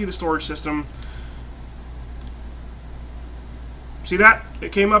everything into the storage system. See that?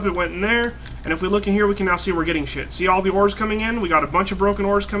 It came up, it went in there, and if we look in here, we can now see we're getting shit. See all the ores coming in? We got a bunch of broken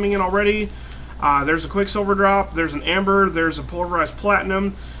ores coming in already. There's a quicksilver drop, there's an amber, there's a pulverized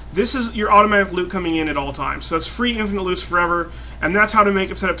platinum. This is your automatic loot coming in at all times. So it's free infinite loots forever, and that's how to make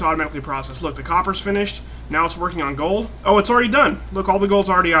it set up to automatically process. Look, the copper's finished. Now it's working on gold. Oh, it's already done. Look, all the gold's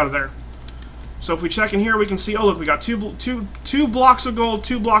already out of there. So if we check in here, we can see, oh look, we got two blocks of gold,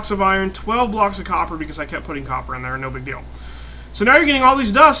 2 blocks of iron, 12 blocks of copper, because I kept putting copper in there, no big deal. So now you're getting all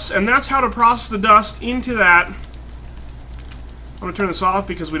these dusts, and that's how to process the dust into that. I'm going to turn this off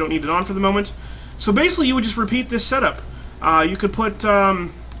because we don't need it on for the moment. So basically, you would just repeat this setup. You could put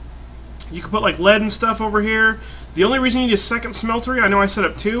like lead and stuff over here. The only reason you need a second smeltery, I know I set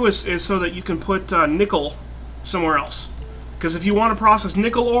up 2, is so that you can put nickel somewhere else. Because if you want to process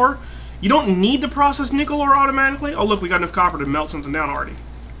nickel ore, you don't need to process nickel ore automatically. Oh look, we got enough copper to melt something down already.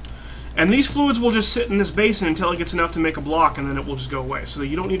 And these fluids will just sit in this basin until it gets enough to make a block, and then it will just go away. So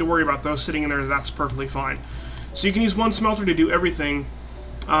you don't need to worry about those sitting in there. That's perfectly fine. So you can use one smelter to do everything.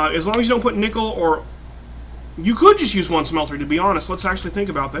 As long as you don't put nickel, or... You could just use one smeltery, to be honest. Let's actually think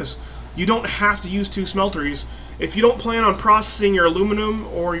about this. You don't have to use 2 smelteries. If you don't plan on processing your aluminum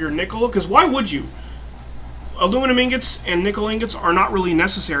or your nickel, because why would you? Aluminum ingots and nickel ingots are not really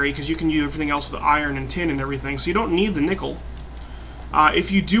necessary, because you can use everything else with iron and tin and everything, so you don't need the nickel.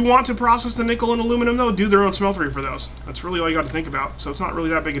 If you do want to process the nickel and aluminum, though, do their own smeltery for those. That's really all you got to think about, so it's not really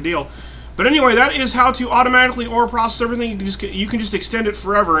that big a deal. But anyway, that is how to automatically ore process everything. You can just extend it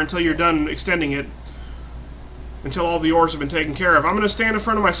forever until you're done extending it, until all the ores have been taken care of. I'm going to stand in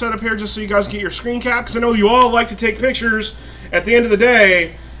front of my setup here just so you guys get your screen cap, because I know you all like to take pictures at the end of the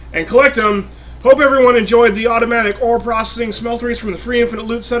day and collect them. Hope everyone enjoyed the automatic ore processing smelteries from the free infinite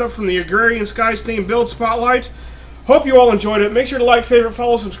loot setup from the Agrarian Skies-themed Build Spotlight. Hope you all enjoyed it. Make sure to like, favorite,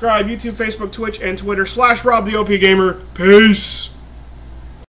 follow, subscribe, YouTube, Facebook, Twitch, and Twitter /RobTheOPGamer. Peace!